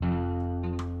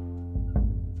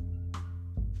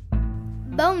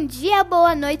Bom dia,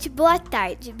 boa noite, boa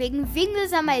tarde.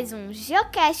 Bem-vindos a mais um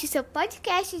Geocast, seu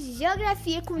podcast de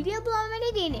geografia com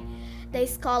Meneghini, da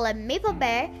escola Maple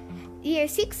Bear, Year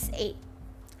 6A.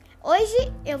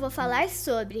 Hoje eu vou falar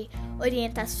sobre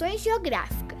orientações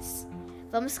geográficas.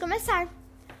 Vamos começar.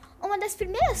 Uma das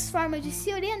primeiras formas de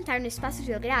se orientar no espaço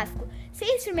geográfico,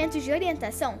 sem instrumentos de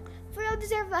orientação, foi a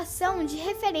observação de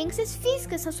referências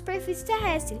físicas na superfície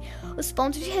terrestre, os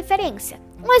pontos de referência.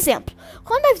 Um exemplo,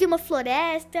 quando havia uma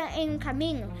floresta em um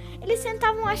caminho, eles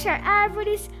tentavam achar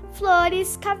árvores,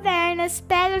 flores, cavernas,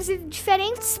 pedras e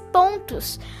diferentes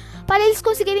pontos para eles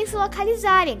conseguirem se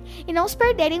localizarem e não se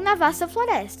perderem na vasta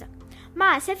floresta.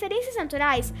 Mas referências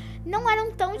naturais não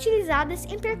eram tão utilizadas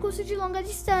em percursos de longa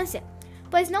distância,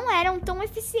 pois não eram tão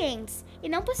eficientes e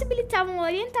não possibilitavam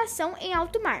orientação em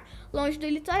alto mar, longe do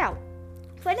litoral.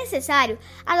 Foi necessário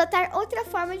adotar outra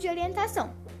forma de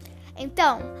orientação.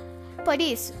 Então, por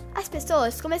isso, as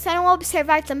pessoas começaram a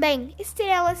observar também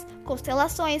estrelas,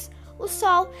 constelações, o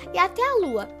Sol e até a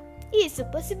Lua. Isso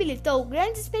possibilitou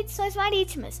grandes expedições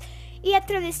marítimas e a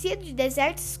travessia de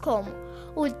desertos como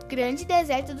o Grande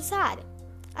Deserto do Saara.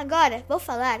 Agora, vou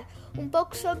falar um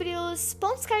pouco sobre os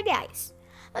pontos cardeais.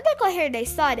 No decorrer da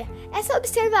história, essa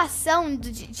observação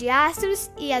de astros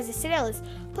e as estrelas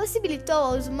possibilitou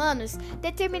aos humanos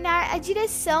determinar a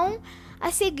direção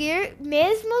a seguir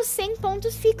mesmo sem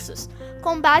pontos fixos.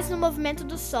 Com base no movimento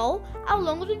do Sol ao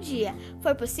longo do dia,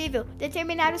 foi possível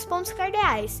determinar os pontos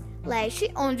cardeais: leste,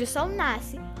 onde o Sol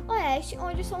nasce, oeste,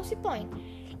 onde o Sol se põe.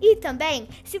 E também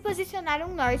se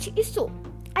posicionaram norte e sul.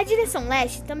 A direção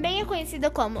leste também é conhecida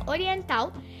como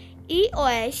oriental e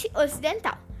oeste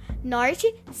ocidental,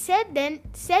 norte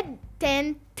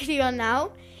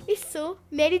setentrional e sul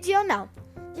meridional.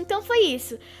 Então foi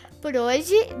isso por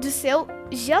hoje do seu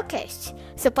Geocast,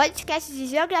 seu podcast de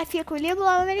geografia com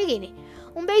Meneghini.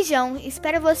 Um beijão,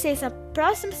 espero vocês na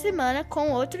próxima semana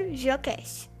com outro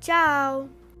Geocast.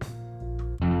 Tchau!